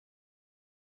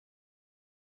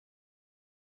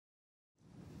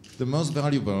The most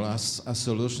valuable are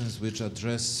solutions which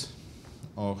address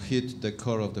or hit the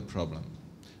core of the problem.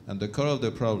 And the core of the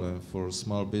problem for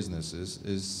small businesses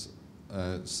is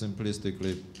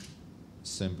simplistically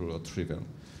simple or trivial.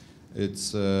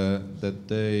 It's that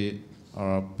they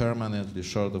are permanently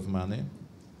short of money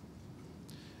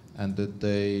and that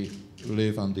they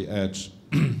live on the edge,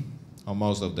 or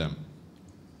most of them,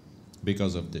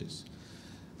 because of this.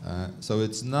 So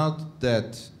it's not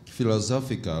that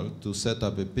philosophical to set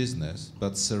up a business,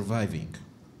 but surviving.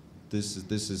 This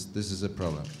is a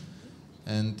problem.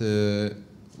 And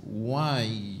why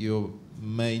you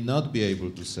may not be able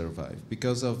to survive?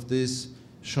 Because of this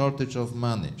shortage of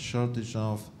money, shortage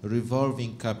of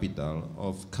revolving capital,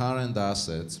 of current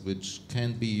assets which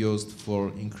can be used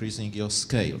for increasing your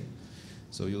scale.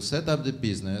 So you set up the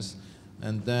business,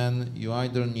 and then you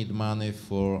either need money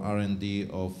for R&D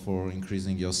or for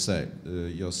increasing your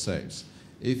sales.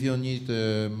 If you need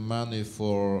money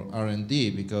for R&D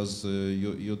because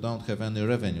you don't have any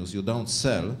revenues, you don't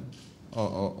sell,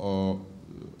 or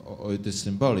it is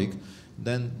symbolic,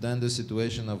 then the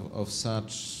situation of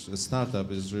such a startup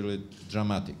is really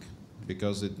dramatic,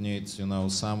 because it needs,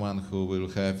 someone who will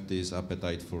have this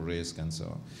appetite for risk and so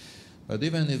on. But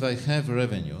even if I have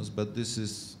revenues, but this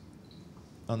is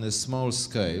on a small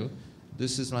scale,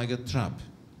 this is like a trap.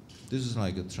 This is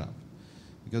like a trap.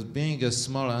 Because being a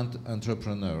small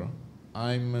entrepreneur,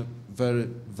 I'm very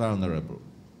vulnerable.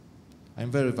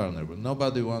 I'm very vulnerable.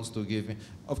 Nobody wants to give me.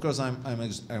 Of course,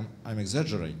 I'm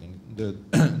exaggerating.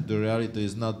 The reality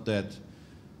is not that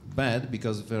bad,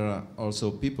 because there are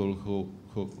also people who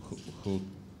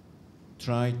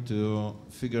try to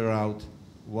figure out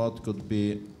what could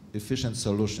be efficient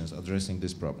solutions addressing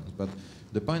these problems. But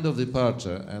the point of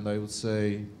departure, and I would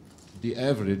say the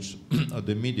average or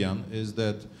the median, is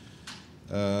that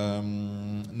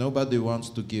nobody wants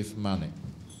to give money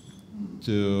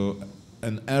to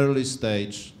an early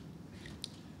stage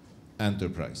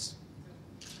enterprise.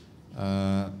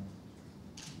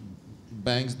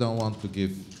 Banks don't want to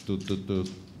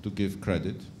give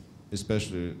credit,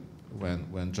 especially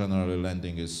when generally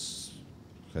lending has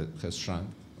shrunk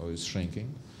or is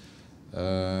shrinking.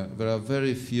 There are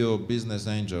very few business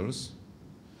angels,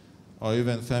 or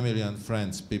even family and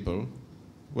friends people.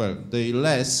 Well, they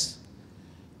less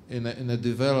in a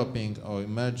developing or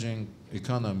emerging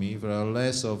economy. There are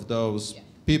less of those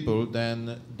people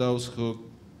than those who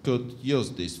could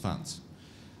use these funds.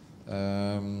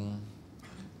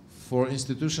 For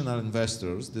institutional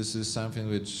investors, this is something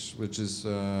which is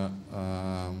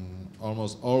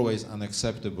almost always an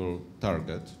unacceptable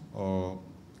target or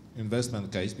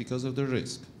investment case because of the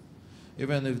risk.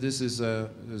 Even if this is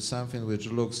something which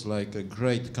looks like a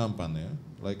great company,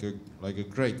 like a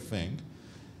great thing,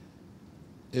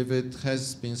 if it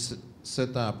has been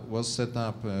was set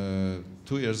up 2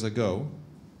 years ago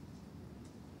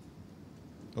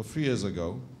or 3 years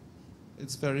ago,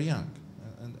 it's very young,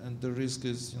 and the risk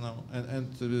is,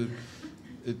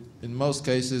 in most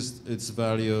cases, its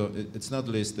value, it's not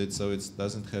listed, so it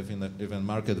doesn't have even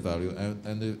market value.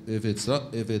 And if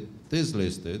it is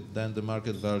listed, then the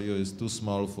market value is too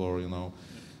small for,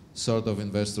 sort of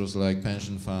investors like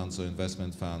pension funds or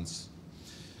investment funds.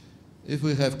 If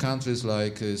we have countries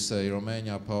like, say,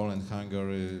 Romania, Poland,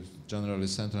 Hungary, generally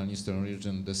Central and Eastern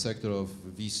region, the sector of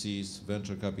VCs,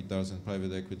 venture capitals, and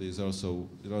private equity is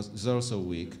also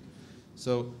weak.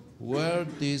 So where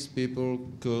these people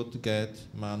could get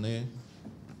money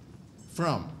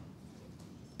from,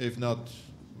 if not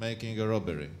making a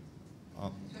robbery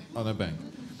on a bank?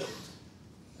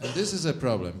 And this is a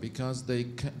problem, because they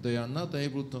are not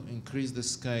able to increase the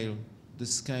scale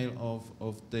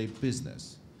of their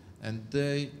business, and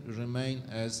they remain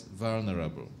as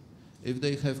vulnerable. If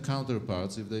they have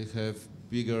counterparts, if they have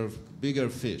bigger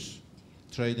fish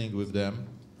trading with them,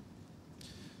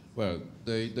 well,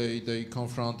 they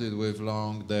confronted with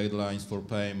long deadlines for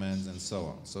payments and so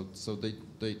on. So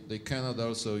they cannot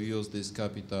also use this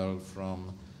capital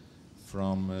from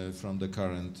the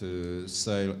current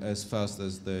sale as fast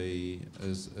as they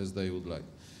would like.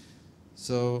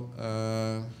 So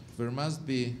there must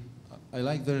be. I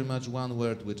like very much one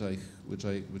word which I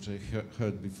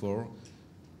heard before: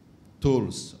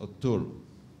 tools or tool.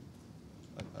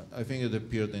 I think it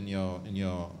appeared in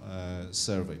your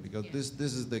survey, because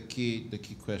this is the key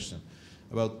question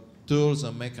about tools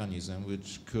or mechanism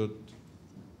which could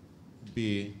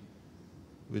be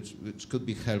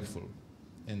helpful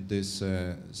in this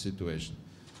situation.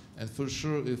 And for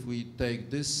sure, if we take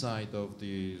this side of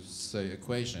the, say,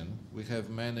 equation, we have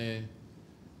many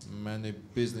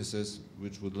businesses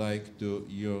which would like to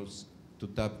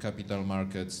tap capital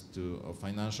markets or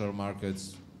financial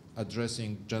markets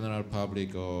addressing general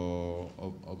public or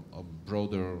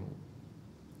broader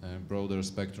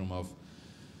spectrum of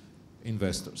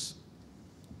investors.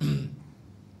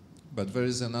 But there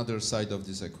is another side of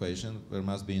this equation. There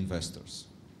must be investors.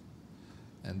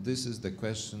 And this is the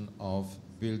question of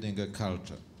building a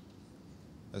culture,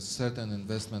 a certain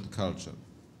investment culture.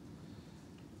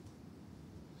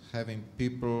 Having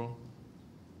people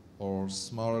or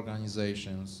small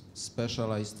organizations,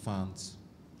 specialized funds.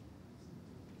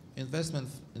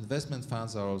 Investment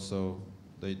funds are also,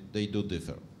 they do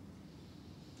differ,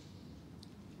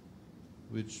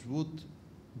 which would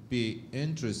be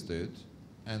interested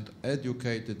and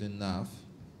educated enough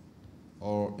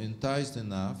or enticed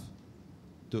enough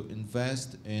to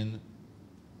invest in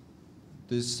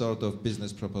this sort of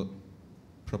business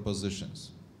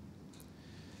propositions.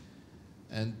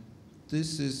 And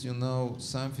this is, you know,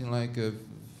 something like a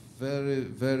very,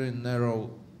 very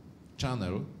narrow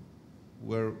channel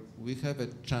where we have a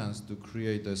chance to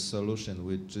create a solution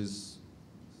which is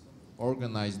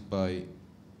organized by,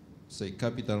 say,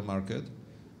 capital market,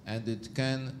 and it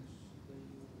can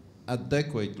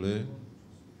adequately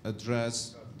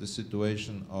address the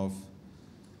situation of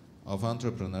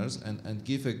entrepreneurs and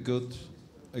give a good,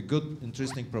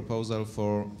 interesting proposal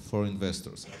for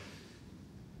investors.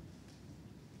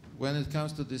 When it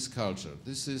comes to this culture,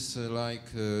 this is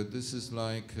like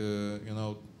you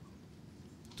know,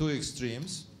 two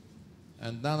extremes,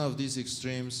 and none of these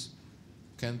extremes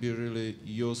can be really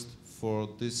used for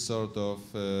this sort of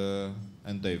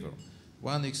endeavor.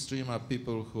 One extreme are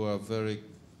people who are very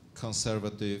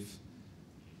conservative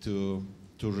to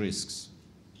risks.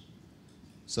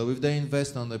 So if they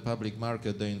invest on the public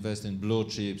market, they invest in blue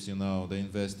chips, you know, they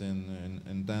invest in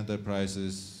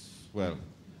enterprises, well,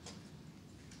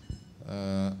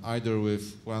 either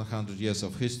with 100 years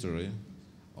of history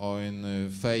or in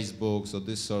Facebooks or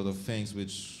this sort of things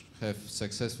which have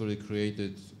successfully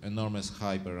created enormous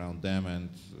hype around them and,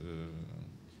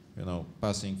 you know,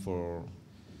 passing for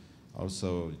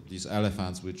also these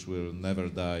elephants which will never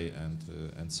die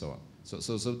and so on.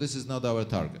 So this is not our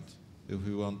target. If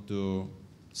we want to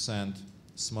send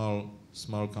small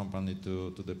company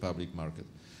to the public market.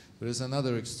 There is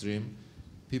another extreme,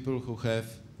 people who have,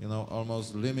 you know,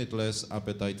 almost limitless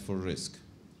appetite for risk.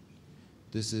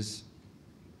 This is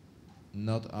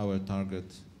not our target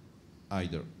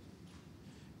either.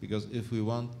 Because if we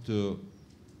want to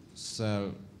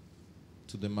sell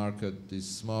to the market this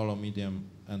small or medium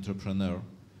entrepreneur,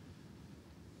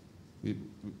 we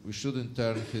shouldn't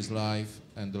turn his life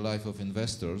and the life of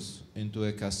investors into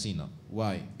a casino.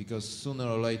 Why? Because sooner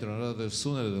or later, or rather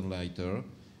sooner than later,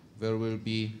 there will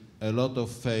be a lot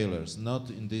of failures, not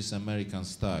in this American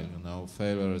style, you know,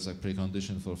 failure is a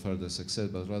precondition for further success,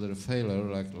 but rather a failure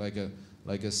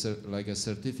like a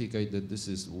certificate that this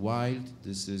is wild,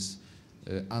 this is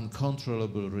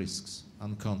uncontrollable risks,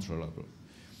 uncontrollable.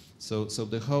 So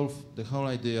the whole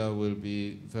idea will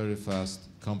be very fast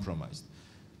compromised.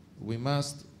 We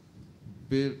must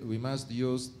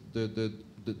use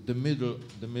the middle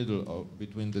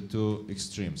between the two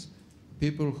extremes.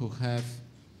 People who have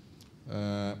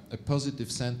a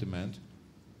positive sentiment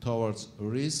towards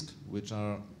risk, which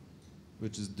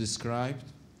is described,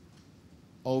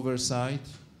 oversight,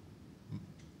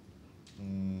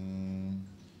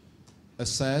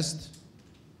 assessed,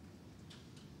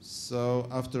 so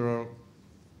after all,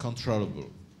 controllable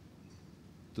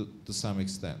to some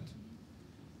extent.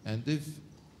 And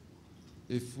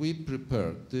if we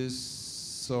prepare this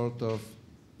sort of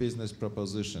business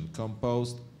proposition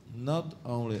composed not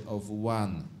only of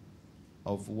one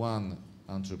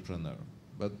entrepreneur,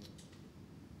 but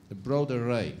a broad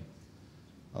array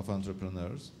of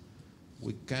entrepreneurs,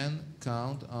 we can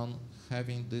count on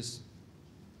having this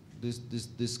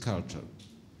culture.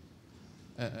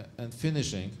 And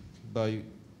finishing by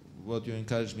what you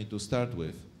encouraged me to start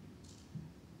with,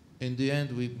 in the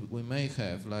end, we may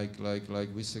have, like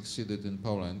we succeeded in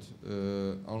Poland,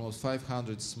 almost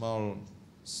 500 small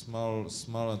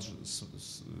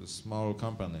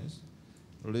companies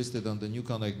listed on the New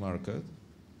Connect market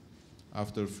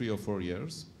after 3 or 4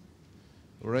 years,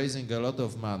 raising a lot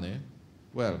of money,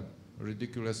 well,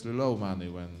 ridiculously low money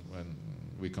when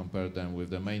we compare them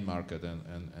with the main market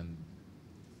and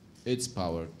its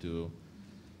power to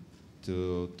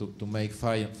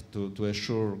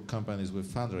assure companies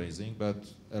with fundraising, but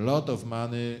a lot of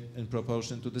money in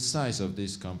proportion to the size of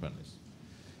these companies.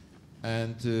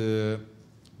 And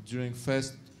during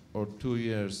first or 2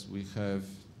 years, we have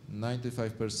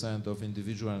 95% of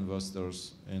individual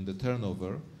investors in the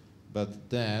turnover, but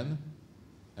then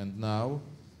and now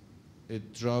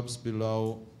it drops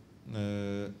below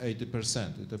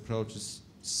 80%. It approaches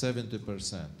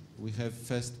 70%. We have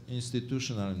first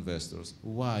institutional investors.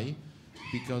 Why?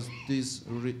 Because this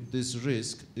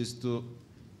risk is to,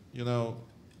 you know,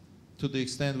 to the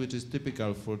extent which is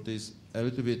typical for these a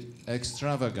little bit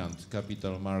extravagant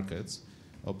capital markets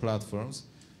or platforms,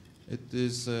 it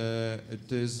is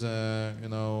you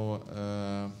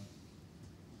know,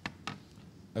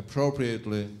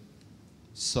 appropriately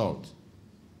sold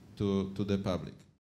to the public.